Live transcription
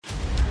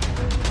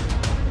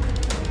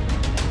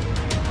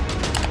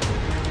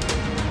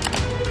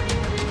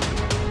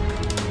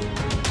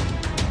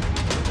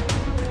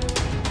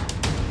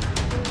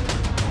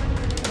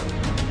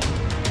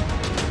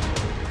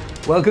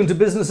Welcome to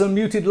Business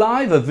Unmuted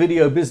Live, a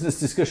video business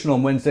discussion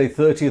on Wednesday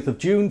 30th of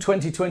June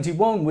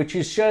 2021, which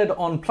is shared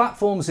on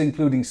platforms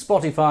including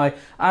Spotify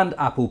and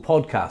Apple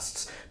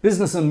Podcasts.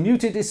 Business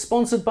Unmuted is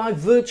sponsored by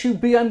Virtue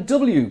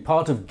BMW,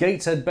 part of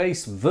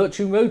Gateshead-based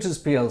Virtue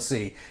Motors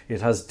plc.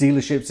 It has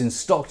dealerships in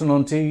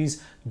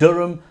Stockton-on-Tees,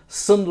 Durham,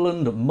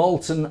 Sunderland,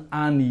 Malton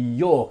and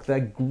York.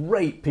 They're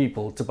great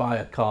people to buy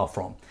a car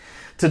from.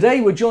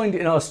 Today we're joined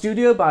in our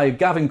studio by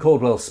Gavin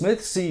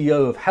Caldwell-Smith,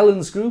 CEO of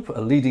Helens Group,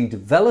 a leading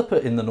developer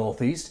in the North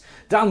East.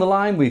 Down the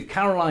line we've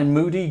Caroline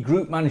Moody,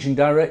 Group Managing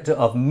Director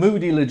of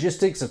Moody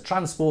Logistics, a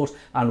transport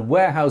and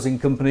warehousing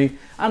company,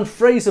 and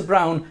Fraser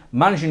Brown,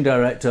 Managing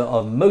Director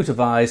of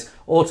Motorvise,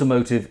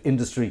 automotive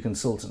industry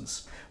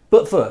consultants.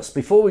 But first,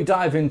 before we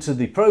dive into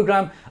the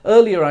programme,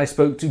 earlier I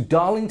spoke to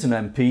Darlington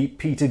MP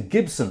Peter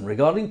Gibson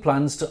regarding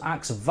plans to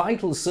axe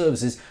vital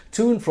services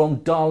to and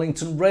from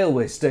Darlington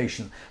railway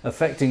station,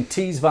 affecting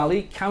Tees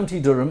Valley, County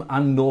Durham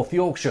and North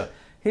Yorkshire.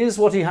 Here's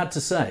what he had to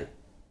say.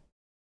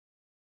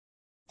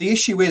 The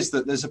issue is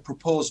that there's a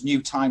proposed new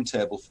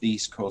timetable for the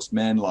East Coast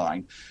Main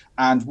Line,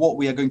 and what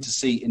we are going to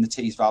see in the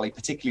Tees Valley,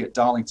 particularly at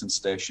Darlington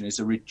Station, is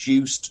a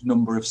reduced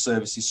number of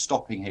services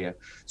stopping here.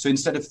 So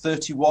instead of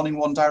 31 in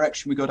one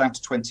direction, we go down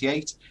to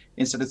 28.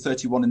 Instead of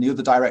 31 in the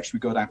other direction,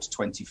 we go down to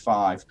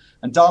 25.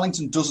 And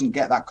Darlington doesn't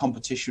get that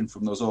competition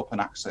from those open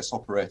access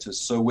operators.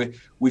 So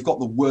we've got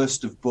the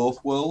worst of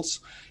both worlds.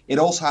 It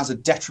also has a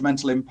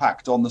detrimental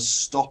impact on the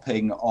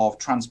stopping of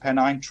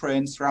TransPennine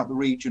trains throughout the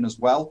region as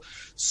well.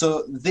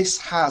 So this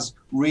has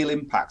real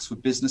impacts for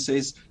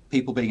businesses,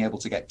 people being able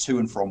to get to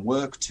and from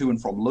work, to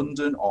and from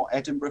London or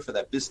Edinburgh for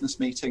their business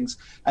meetings.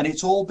 And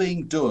it's all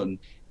being done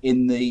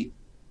in the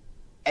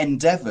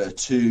endeavour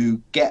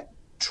to get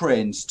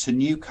trains to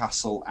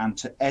Newcastle and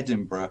to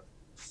Edinburgh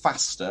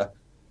faster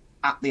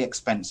at the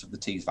expense of the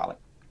Tees Valley.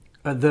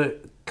 The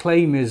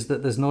claim is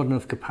that there's not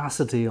enough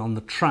capacity on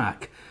the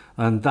track,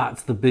 and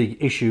that's the big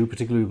issue,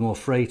 particularly with more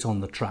freight on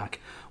the track.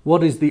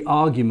 What is the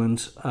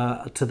argument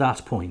to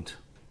that point?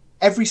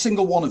 Every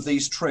single one of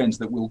these trains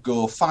that will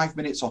go 5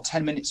 minutes or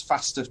 10 minutes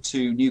faster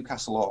to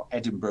Newcastle or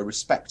Edinburgh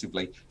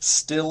respectively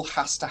still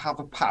has to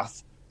have a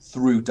path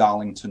through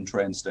Darlington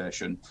train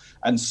station.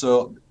 And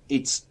so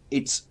it's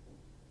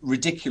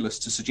ridiculous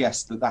to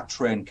suggest that that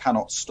train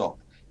cannot stop.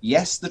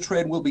 Yes, the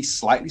train will be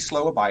slightly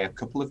slower by a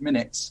couple of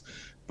minutes,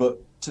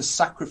 but to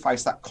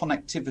sacrifice that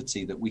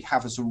connectivity that we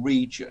have as a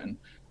region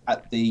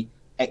at the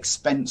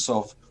expense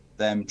of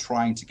them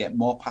trying to get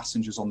more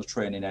passengers on the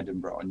train in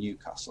Edinburgh or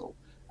Newcastle,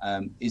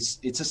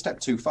 it's a step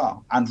too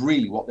far. And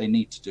really what they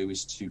need to do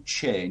is to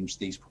change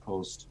these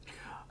proposed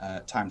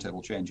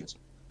timetable changes.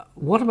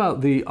 What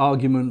about the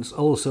arguments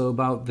also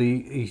about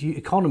the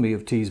economy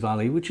of Tees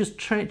Valley, which has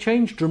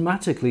changed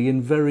dramatically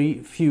in very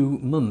few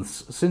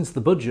months? Since the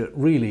budget,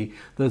 really,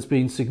 there's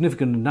been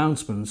significant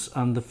announcements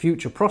and the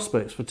future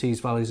prospects for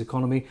Tees Valley's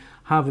economy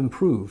have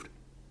improved.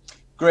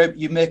 Graham,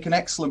 you make an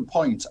excellent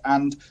point,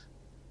 and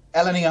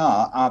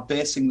LNER are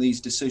basing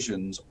these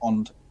decisions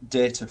on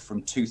data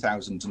from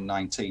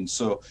 2019.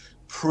 So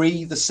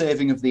pre the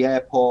saving of the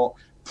airport,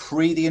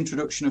 pre the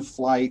introduction of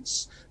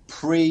flights,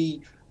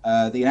 pre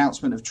the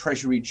announcement of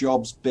Treasury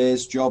jobs,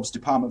 BEIS jobs,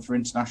 Department for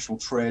International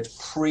Trade,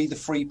 pre the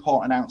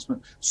Freeport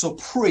announcement. So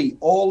pre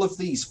all of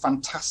these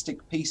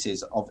fantastic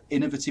pieces of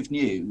innovative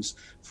news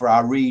for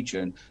our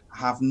region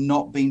have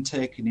not been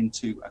taken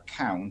into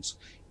account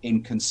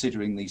in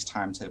considering these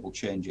timetable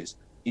changes.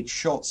 It's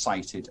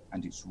short-sighted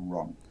and it's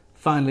wrong.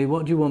 Finally,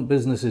 what do you want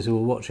businesses who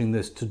are watching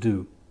this to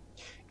do?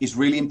 It's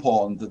really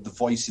important that the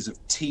voices of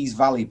Tees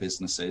Valley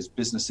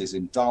businesses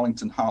in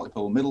Darlington,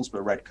 Hartlepool,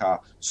 Middlesbrough, Redcar,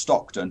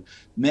 Stockton,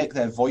 make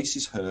their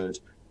voices heard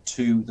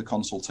to the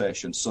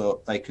consultation.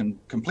 So they can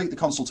complete the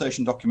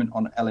consultation document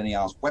on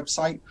LNER's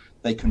website,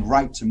 they can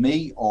write to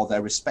me or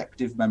their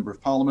respective Member of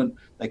Parliament,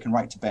 they can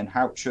write to Ben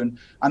Houchen,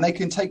 and they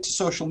can take to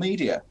social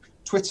media,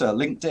 Twitter,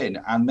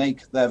 LinkedIn, and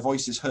make their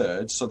voices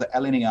heard so that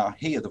LNER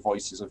hear the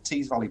voices of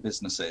Tees Valley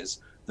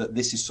businesses that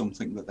this is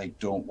something that they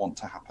don't want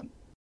to happen.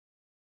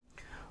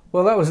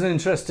 Well, that was an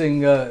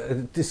interesting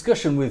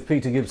discussion with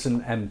Peter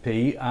Gibson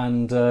MP,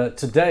 and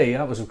today,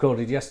 that was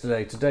recorded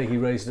yesterday, today he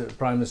raised it at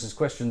Prime Minister's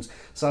Questions.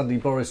 Sadly,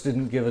 Boris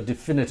didn't give a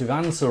definitive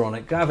answer on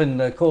it.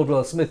 Gavin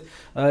Caldwell-Smith,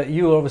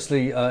 you are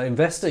obviously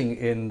investing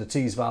in the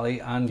Tees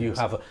Valley and you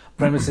have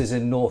premises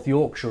in North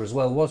Yorkshire as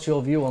well. What's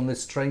your view on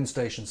this train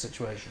station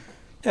situation?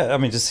 Yeah, I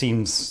mean, it just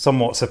seems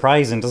somewhat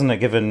surprising, doesn't it,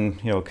 given,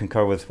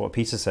 concur with what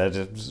Peter said,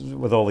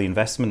 with all the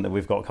investment that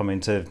we've got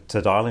coming to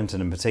Darlington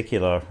in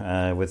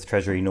particular, with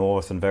Treasury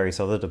North and various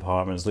other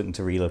departments looking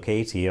to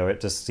relocate here.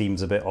 It just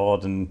seems a bit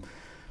odd and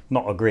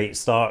not a great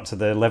start to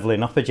the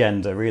levelling up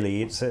agenda,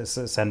 really. It's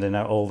sending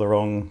out all the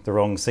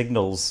wrong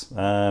signals.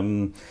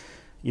 I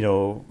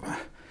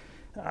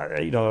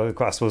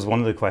suppose one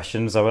of the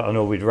questions, I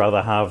know we'd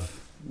rather have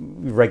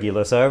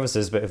regular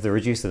services, but if they're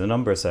reducing the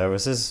number of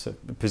services,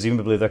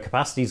 presumably their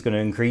capacity is going to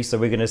increase. Are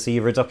we going to see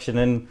a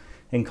reduction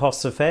in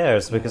costs of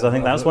fares? Because I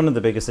think that's one of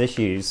the biggest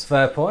issues.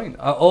 Fair point.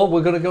 Or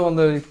we're going to go on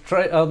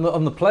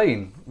the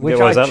plane, which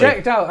I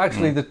checked out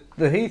actually the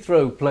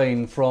Heathrow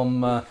plane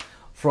from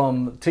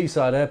from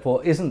Teesside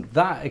Airport isn't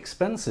that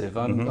expensive.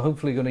 I'm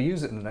hopefully going to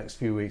use it in the next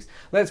few weeks.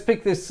 Let's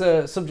pick this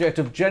subject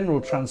of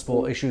general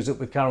transport issues up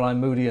with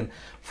Caroline Moody and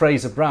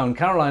Fraser Brown.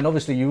 Caroline,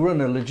 obviously you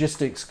run a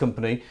logistics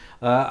company.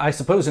 I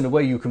suppose in a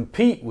way you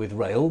compete with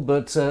rail,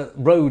 but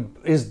road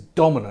is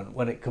dominant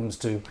when it comes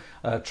to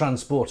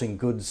transporting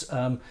goods.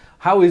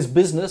 How is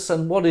business,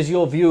 and what is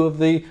your view of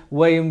the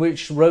way in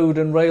which road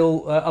and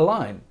rail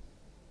align?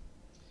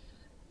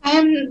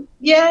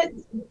 Yeah,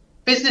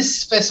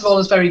 business, first of all,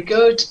 is very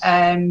good.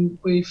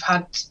 We've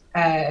had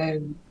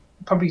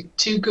probably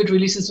 2 good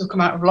releases have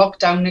come out of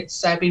lockdown.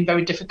 It's been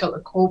very difficult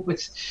to cope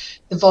with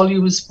the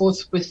volumes,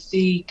 both with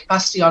the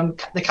capacity on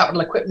the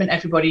capital equipment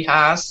everybody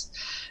has,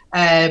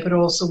 but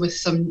also with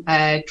some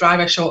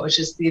driver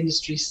shortages the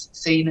industry's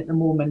seeing at the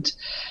moment.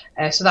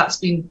 So that's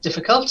been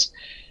difficult.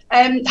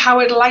 How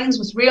it aligns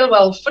with rail,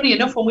 well, funny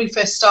enough, when we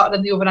first started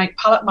in the overnight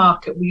pallet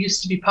market, we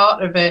used to be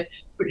part of a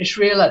British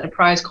rail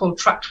enterprise called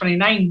Track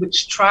 29,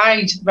 which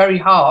tried very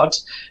hard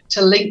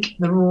to link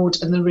the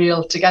road and the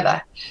rail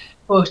together,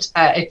 but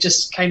it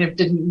just kind of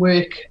didn't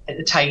work at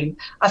the time.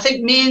 I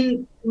think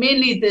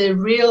mainly the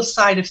rail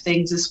side of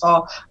things is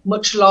for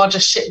much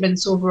larger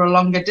shipments over a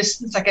longer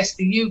distance. I guess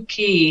the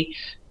UK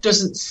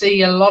doesn't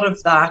see a lot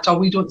of that, or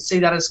we don't see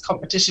that as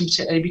competition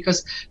particularly,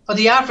 because for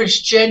the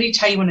average journey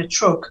time on a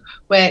truck,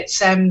 where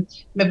it's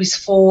maybe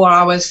 4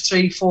 hours,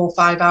 3, 4,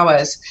 5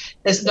 hours,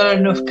 there's not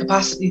enough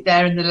capacity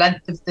there in the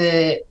length of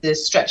the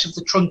stretch of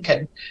the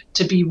trunking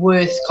to be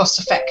worth cost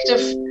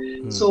effective.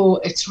 So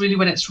it's really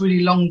when it's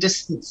really long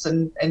distance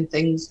and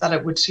things that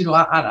it would,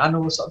 I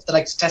know sort of the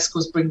likes of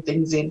Tesco's bring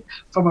things in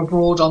from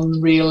abroad on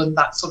rail and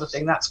that sort of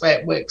thing. That's where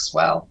it works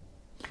well.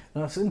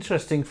 That's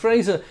interesting.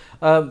 Fraser,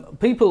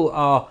 people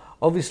are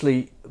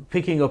obviously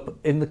picking up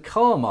in the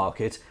car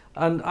market,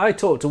 and I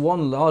talked to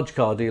one large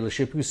car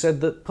dealership who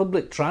said that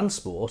public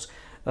transport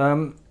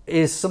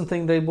is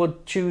something they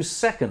would choose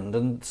second,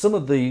 and some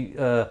of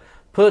the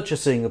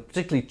purchasing of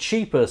particularly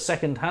cheaper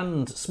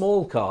second-hand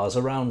small cars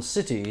around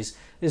cities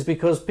is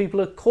because people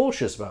are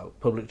cautious about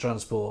public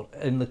transport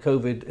in the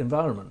COVID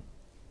environment.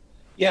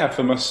 Yeah,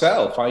 for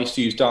myself, I used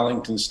to use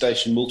Darlington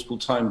Station multiple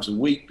times a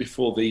week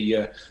before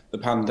the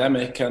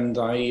pandemic, and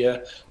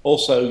I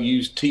also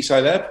used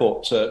Teesside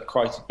Airport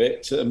quite a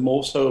bit,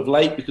 more so of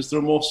late because there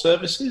are more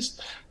services.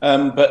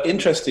 But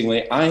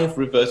interestingly, I have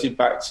reverted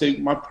back to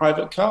my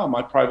private car,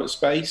 my private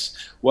space,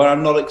 where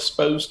I'm not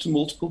exposed to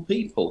multiple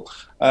people.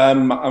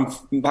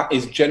 That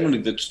is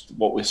generally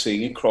what we're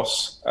seeing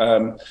across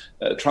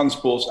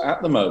transports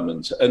at the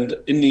moment. And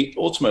in the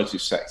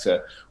automotive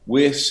sector,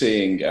 we're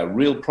seeing a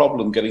real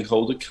problem getting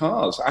hold of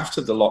cars.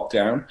 After the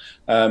lockdown,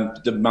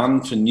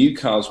 demand for new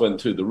cars went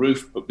through the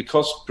roof, but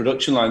because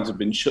production lines have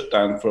been shut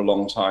down for a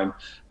long time,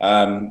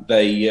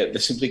 they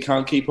simply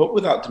can't keep up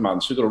with that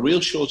demand. So we've got a real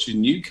shortage of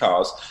new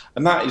cars,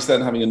 and that is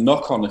then having a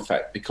knock-on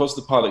effect because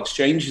the part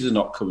exchanges are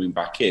not coming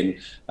back in,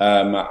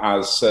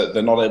 as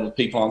they're not able,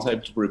 people aren't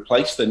able to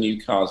replace their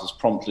new cars as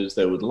promptly as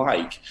they would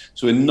like.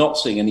 So we're not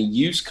seeing any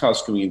used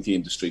cars coming into the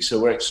industry. So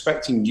we're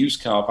expecting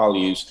used car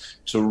values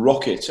to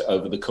rocket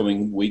over the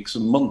coming weeks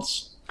and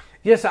months.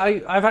 Yes,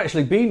 I've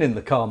actually been in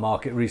the car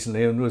market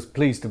recently and was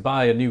pleased to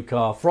buy a new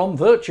car from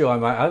Virtue. I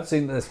might have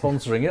seen they're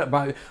sponsoring it. I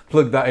might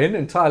plug that in,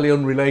 entirely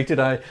unrelated,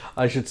 I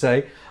should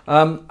say.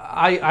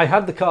 I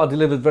had the car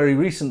delivered very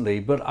recently,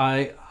 but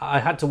I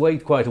had to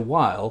wait quite a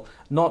while,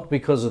 not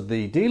because of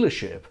the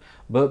dealership,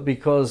 but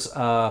because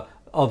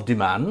of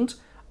demand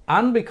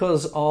and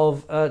because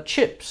of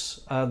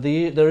chips.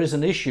 There is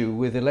an issue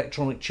with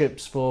electronic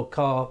chips for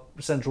car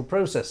central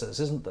processors,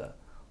 isn't there?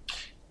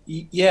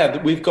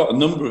 Yeah, we've got a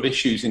number of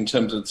issues in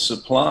terms of the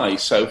supply.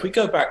 So if we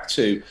go back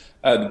to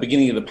the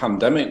beginning of the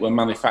pandemic, when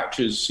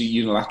manufacturers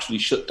unilaterally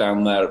shut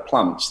down their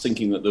plants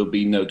thinking that there would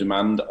be no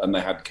demand and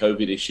they had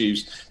COVID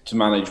issues to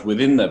manage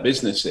within their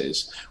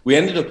businesses, we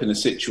ended up in a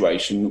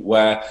situation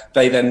where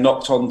they then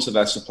knocked on to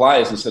their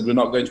suppliers and said, we're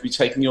not going to be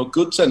taking your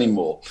goods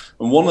anymore.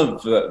 And one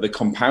of the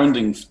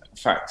compounding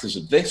factors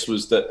of this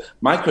was that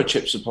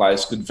microchip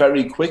suppliers could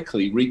very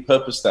quickly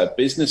repurpose their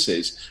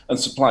businesses and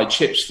supply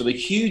chips for the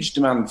huge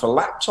demand for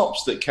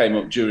laptops that came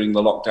up during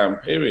the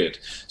lockdown period.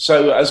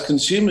 So as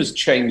consumers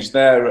changed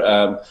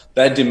their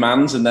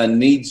demands and their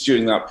needs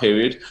during that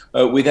period,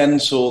 we then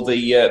saw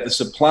the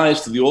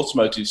suppliers to the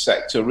automotive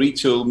sector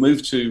retool,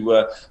 move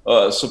to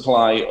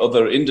supply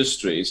other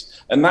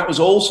industries. And that was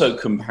also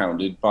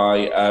compounded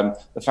by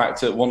the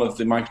fact that one of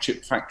the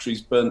microchip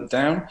factories burnt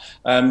down.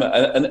 And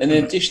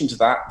in addition to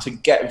that, to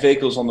get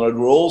vehicles on the road,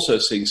 we're also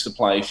seeing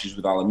supply issues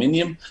with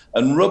aluminium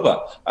and rubber.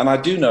 And I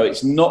do know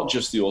it's not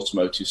just the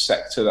automotive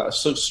sector that are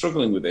so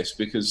struggling with this,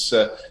 because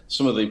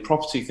some of the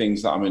property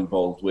things that I'm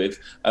involved with,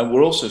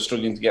 we're also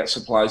struggling to get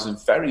supplies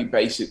of very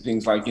basic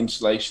things like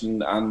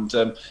insulation and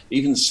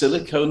even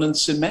silicone and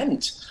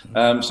cement.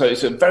 So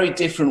it's a very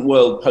different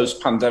world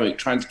post-pandemic,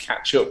 trying to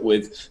catch up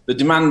with the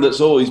demand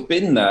that's always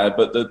been there,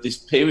 but this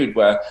period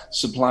where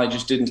supply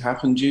just didn't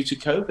happen due to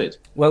COVID.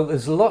 Well,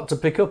 there's a lot to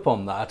pick up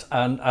on that,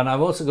 and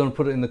I'm also going to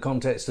put it in the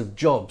context of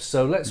jobs.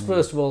 So let's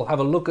first of all have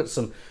a look at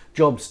some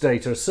jobs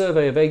data. A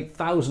survey of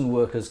 8,000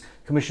 workers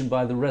commissioned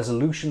by the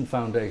Resolution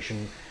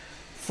Foundation.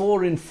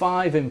 4 in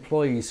 5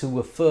 employees who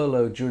were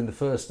furloughed during the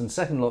first and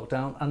second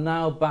lockdown are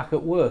now back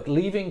at work,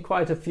 leaving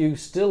quite a few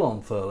still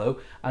on furlough,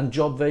 and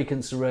job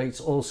vacancy rates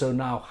also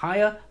now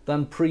higher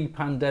than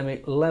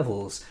pre-pandemic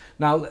levels.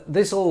 Now,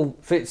 this all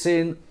fits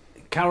in.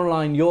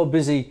 Caroline, you're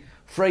busy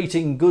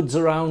freighting goods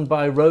around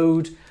by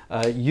road.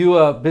 You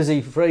are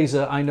busy,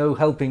 Fraser, I know,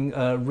 helping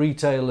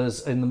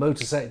retailers in the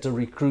motor sector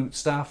recruit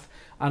staff,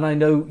 and I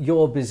know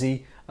you're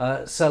busy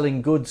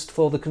selling goods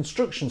for the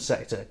construction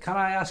sector. Can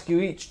I ask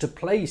you each to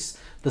place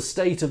the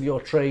state of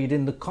your trade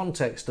in the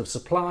context of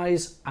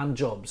supplies and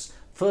jobs?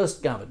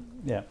 First, Gavin.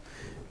 Yeah.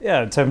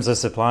 In terms of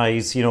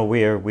supplies, we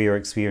are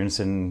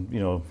experiencing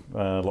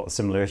a lot of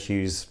similar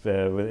issues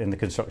in the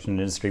construction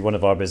industry. One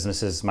of our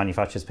businesses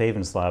manufactures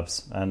paving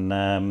slabs,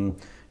 and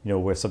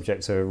we're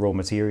subject to raw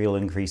material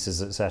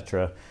increases,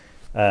 etc.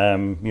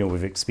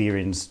 We've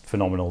experienced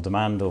phenomenal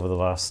demand over the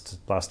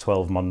last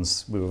 12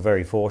 months. We were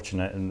very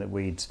fortunate in that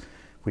we'd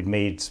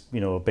made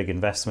a big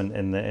investment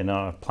in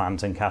our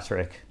plant in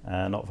Catterick,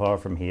 not far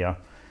from here,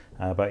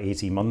 about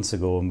 18 months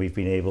ago, and we've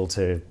been able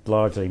to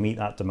largely meet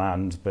that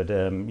demand. But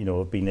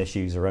have been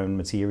issues around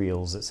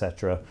materials,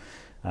 etc.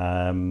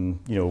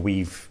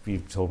 We've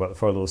talked about the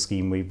furlough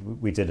scheme.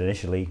 We did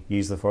initially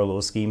use the furlough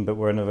scheme, but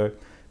we're in a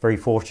very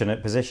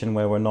fortunate position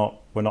where we're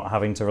not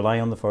having to rely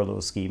on the furlough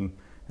scheme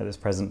at this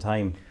present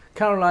time.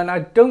 Caroline,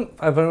 if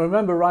I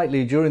remember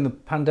rightly, during the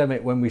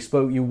pandemic when we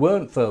spoke, you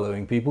weren't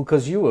furloughing people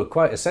because you were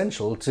quite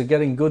essential to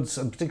getting goods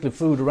and particularly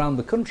food around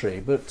the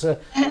country. But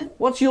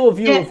what's your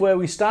view of where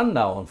we stand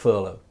now on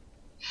furlough?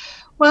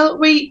 Well,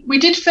 we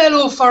did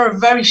furlough for a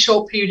very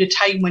short period of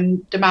time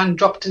when demand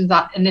dropped in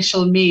that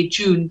initial May,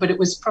 June, but it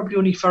was probably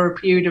only for a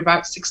period of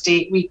about 6 to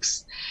 8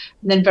 weeks,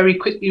 and then very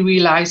quickly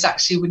realised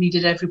actually we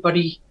needed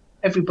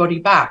everybody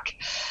back.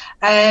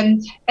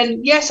 And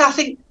yes, I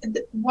think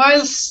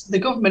whilst the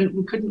government,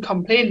 we couldn't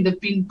complain, they've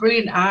been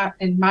brilliant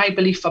in my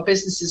belief for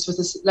businesses with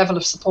this level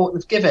of support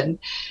they've given.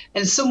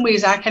 In some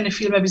ways, I kind of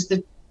feel maybe they're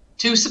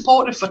too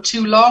supportive for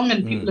too long,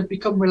 and people have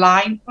become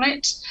reliant on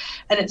it,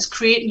 and it's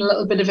creating a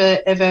little bit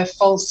of a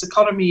false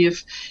economy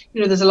of,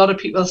 there's a lot of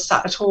people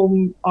sat at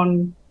home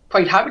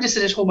quite happy to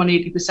sit at home on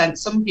 80%,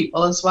 some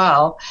people as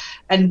well.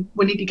 And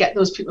we need to get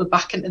those people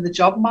back into the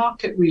job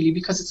market, really,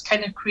 because it's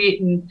kind of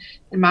creating,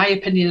 in my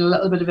opinion, a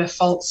little bit of a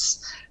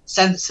false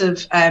sense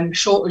of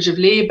shortage of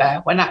labour,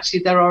 when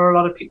actually there are a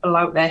lot of people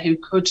out there who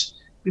could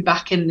be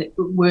back in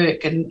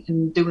work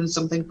and doing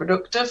something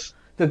productive.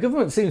 The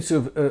government seems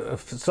to have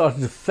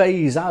started to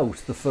phase out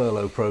the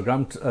furlough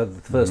programme. The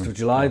 1st of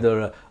July,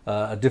 there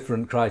are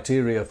different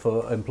criteria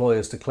for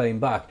employers to claim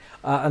back.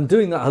 And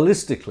doing that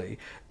holistically,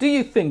 do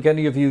you think,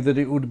 any of you, that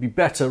it would be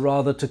better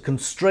rather to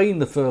constrain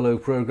the furlough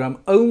programme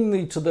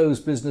only to those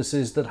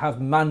businesses that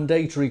have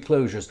mandatory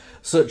closures,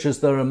 such as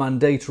there are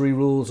mandatory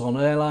rules on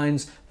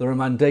airlines, there are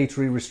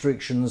mandatory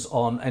restrictions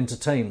on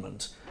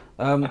entertainment?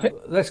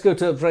 Let's go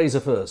to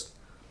Fraser first.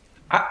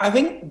 I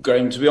think,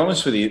 Graham, to be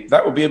honest with you,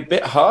 that would be a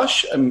bit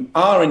harsh.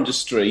 Our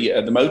industry,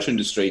 the motor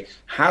industry,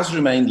 has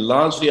remained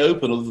largely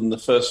open other than the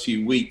first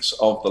few weeks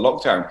of the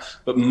lockdown.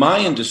 But my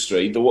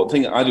industry, the one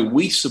thing I do,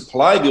 we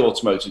supply the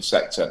automotive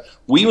sector.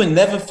 We were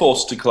never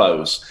forced to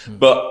close,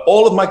 but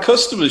all of my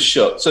customers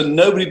shut, so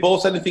nobody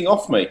bought anything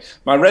off me.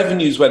 My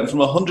revenues went from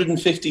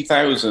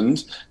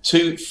 150,000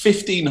 to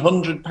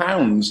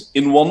 £1,500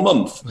 in 1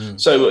 month.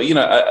 So,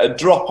 a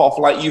drop off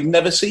like you've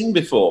never seen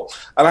before.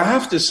 And I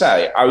have to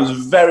say, I was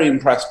very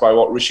impressed by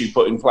what Rishi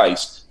put in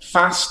place.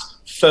 Fast,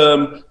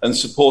 firm and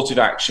supportive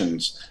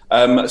actions.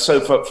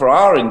 So for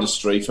our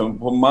industry,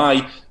 for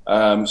my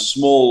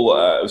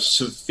small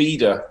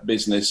feeder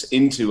business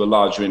into a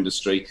larger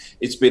industry,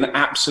 it's been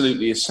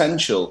absolutely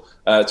essential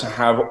to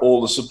have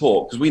all the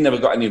support, because we never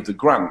got any of the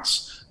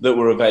grants that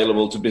were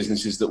available to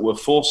businesses that were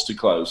forced to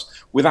close.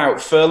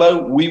 Without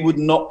furlough, we would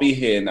not be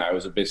here now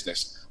as a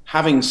business.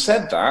 Having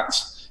said that,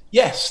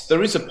 yes,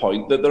 there is a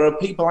point that there are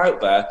people out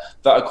there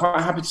that are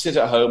quite happy to sit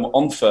at home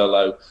on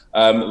furlough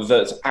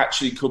that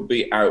actually could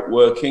be out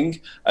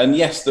working. And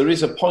yes, there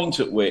is a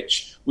point at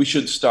which we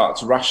should start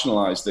to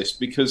rationalise this,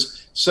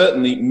 because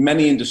certainly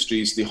many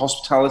industries, the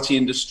hospitality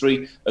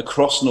industry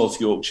across North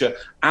Yorkshire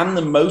and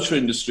the motor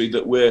industry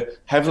that we're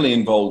heavily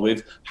involved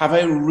with, have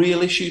a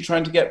real issue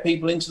trying to get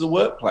people into the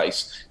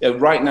workplace.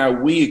 Right now,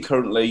 we are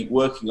currently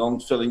working on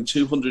filling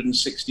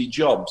 260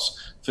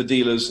 jobs for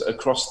dealers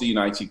across the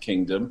United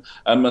Kingdom.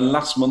 And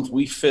last month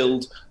we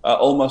filled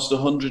almost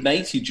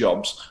 180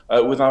 jobs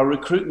with our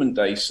recruitment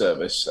day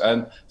service.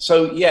 And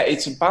so, yeah,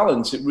 it's a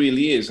balance. It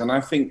really is. And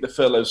I think the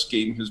furlough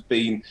scheme has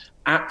been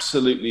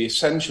absolutely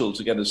essential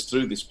to get us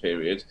through this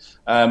period.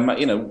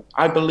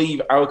 I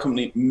believe our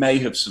company may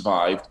have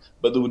survived,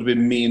 but there would have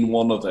been me and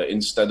one other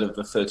instead of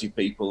the 30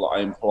 people that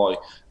I employ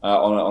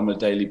on a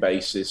daily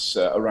basis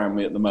around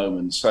me at the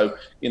moment. So,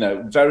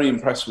 very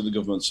impressed with the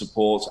government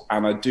support,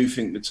 and I do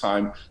think the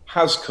time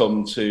has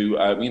come to,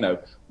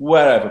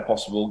 wherever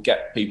possible,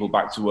 get people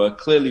back to work.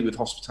 Clearly with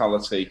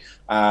hospitality,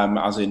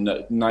 as in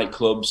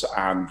nightclubs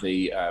and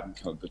the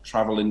kind of the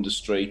travel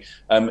industry,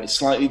 it's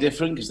slightly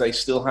different because they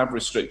still have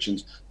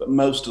restrictions, but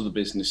most of the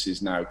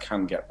businesses now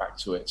can get back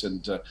to it.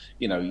 And,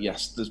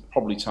 yes, there's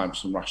probably time for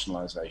some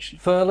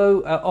rationalisation.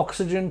 Furlough,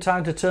 oxygen,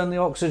 time to turn the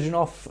oxygen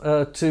off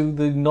to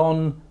the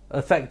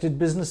non-affected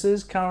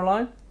businesses,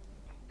 Caroline?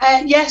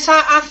 Yes,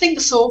 I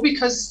think so,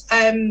 because,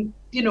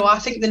 I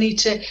think they need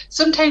to,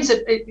 sometimes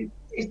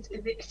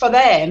for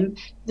them,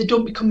 they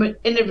don't become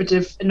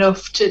innovative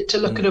enough to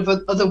look at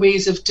other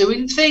ways of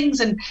doing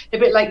things. And a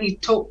bit like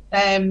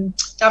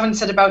Gavin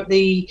said about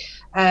the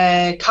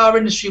car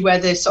industry, where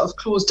they sort of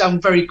closed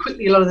down very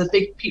quickly, a lot of the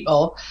big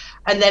people,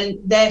 and then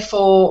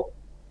therefore,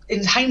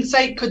 in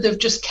hindsight, could they've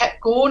just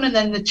kept going and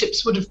then the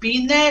chips would have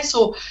been there?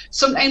 So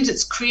sometimes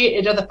it's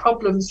created other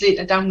problems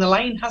later down the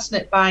line,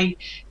 hasn't it, by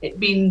it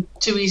being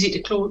too easy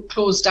to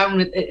close down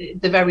at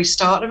the very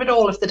start of it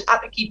all. If they'd had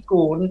to keep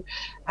going,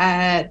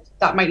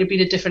 that might have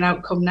been a different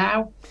outcome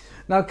now.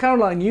 Now,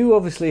 Caroline, you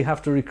obviously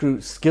have to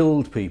recruit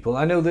skilled people.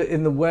 I know that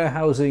in the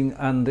warehousing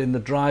and in the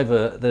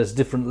driver, there's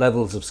different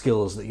levels of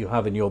skills that you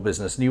have in your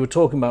business. And you were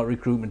talking about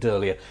recruitment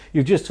earlier.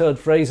 You've just heard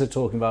Fraser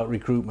talking about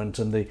recruitment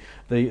and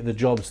the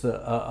jobs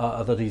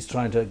that he's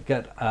trying to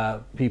get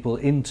people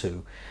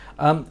into.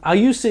 Are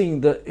you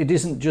seeing that it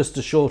isn't just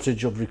a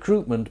shortage of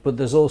recruitment, but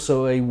there's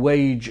also a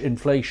wage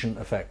inflation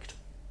effect?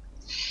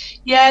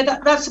 Yeah,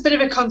 that's a bit of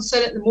a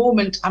concern at the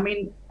moment. I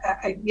mean,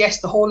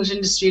 yes, the haulage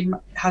industry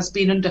has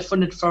been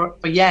underfunded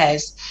for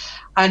years.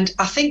 And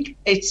I think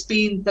it's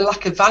been the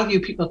lack of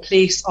value people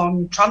place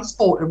on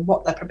transport and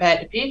what they're prepared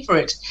to pay for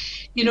it.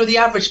 The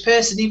average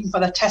person, even for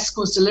their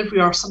Tesco's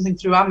delivery or something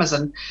through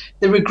Amazon,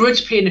 they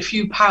begrudge paying a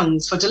few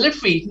pounds for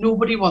delivery.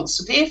 Nobody wants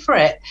to pay for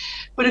it.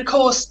 But of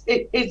course,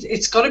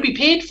 it's got to be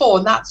paid for,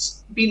 and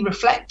that's been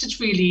reflected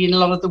really in a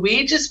lot of the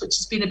wages, which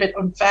has been a bit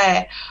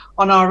unfair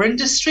on our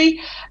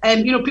industry.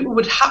 People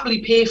would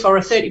happily pay for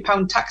a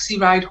 £30 taxi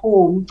ride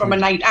home from a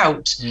night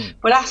out,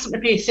 but ask them to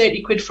pay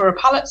 30 quid for a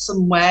pallet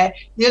somewhere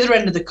the other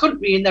end of the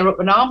country, and they're up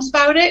in arms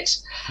about it.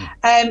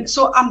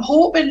 So I'm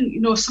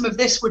hoping, some of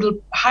this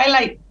would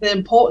highlight the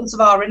importance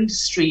of our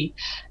industry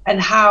and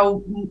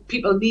how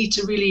people need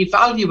to really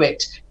value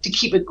it to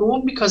keep it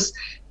going, because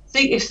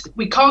if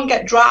we can't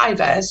get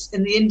drivers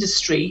in the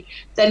industry,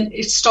 then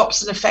it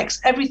stops and affects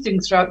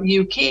everything throughout the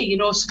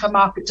UK.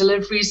 Supermarket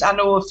deliveries. I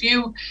know a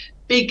few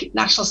big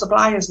national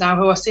suppliers now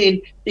who are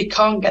saying they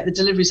can't get the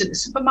deliveries into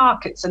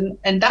supermarkets,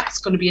 and that's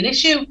going to be an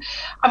issue.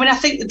 I mean, I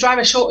think the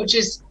driver shortage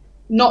is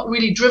not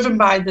really driven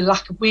by the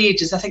lack of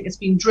wages. I think it's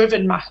been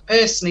driven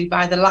personally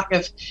by the lack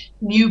of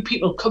new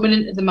people coming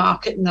into the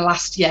market in the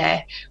last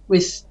year,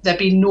 with there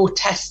being no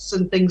tests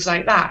and things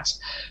like that.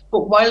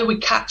 But while we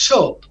catch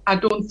up, I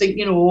don't think,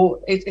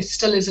 it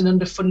still is an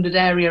underfunded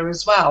area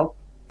as well.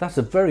 That's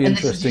a very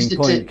interesting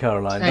point,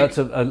 Caroline. That's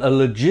a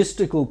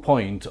logistical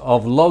point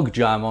of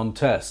logjam on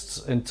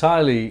tests.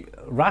 Entirely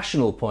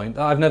rational point.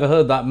 I've never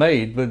heard that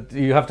made, but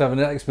you have to have an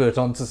expert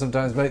on to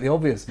sometimes make the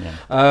obvious.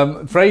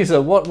 Yeah.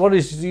 Fraser, what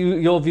is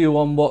your view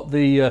on what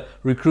the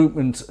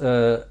recruitment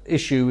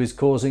issue is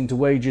causing to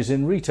wages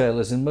in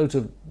retailers, in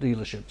motor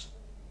dealerships?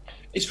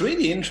 It's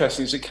really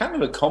interesting. It's a kind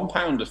of a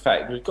compound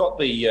effect. We've got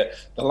the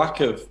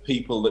lack of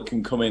people that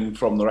can come in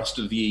from the rest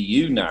of the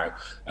EU now,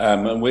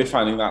 and we're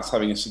finding that's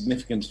having a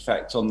significant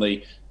effect on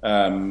the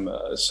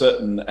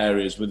certain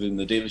areas within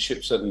the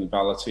dealership, certainly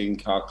valeting,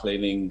 car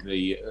cleaning,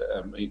 the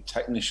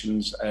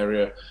technicians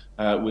area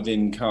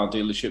within car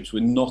dealerships. We're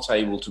not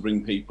able to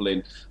bring people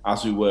in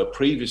as we were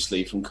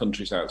previously from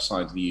countries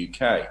outside the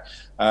UK.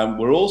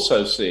 We're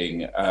also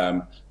seeing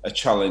a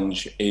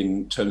challenge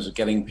in terms of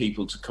getting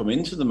people to come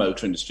into the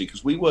motor industry,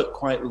 because we work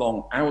quite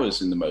long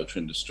hours in the motor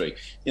industry.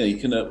 You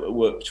can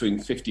work between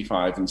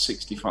 55 and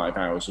 65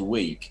 hours a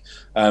week.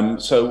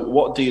 So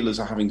what dealers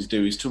are having to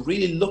do is to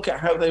really look at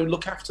how they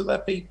look after their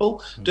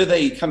people.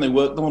 Can they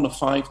work them on a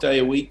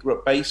 5-day-a-week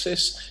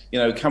basis?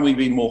 Can we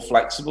be more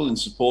flexible and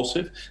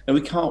supportive? And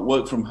we can't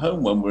work from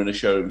home when we're in a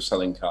showroom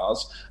selling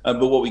cars.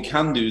 But what we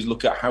can do is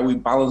look at how we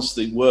balance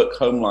the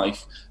work-home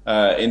life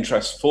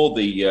interest for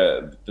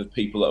the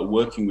people that are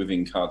working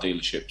within car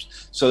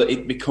dealerships, so that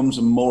it becomes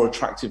a more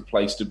attractive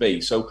place to be.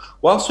 So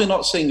whilst we're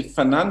not seeing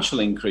financial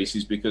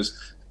increases, because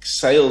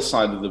sales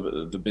side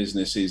of the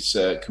business is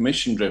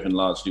commission driven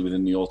largely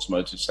within the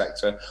automotive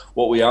sector,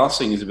 what we are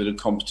seeing is a bit of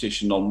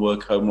competition on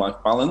work-home life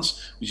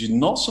balance, which is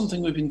not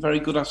something we've been very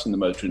good at in the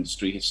motor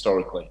industry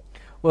historically.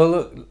 Well,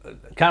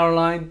 look,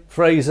 Caroline,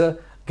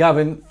 Fraser,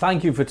 Gavin,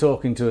 thank you for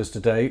talking to us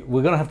today.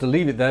 We're going to have to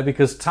leave it there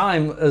because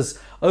time has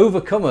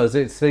overcome us.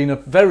 It's been a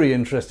very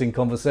interesting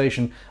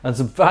conversation and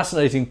some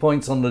fascinating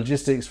points on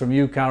logistics from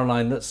you,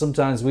 Caroline, that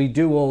sometimes we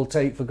do all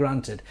take for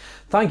granted.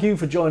 Thank you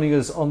for joining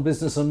us on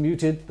Business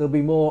Unmuted. There'll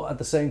be more at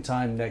the same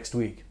time next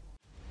week.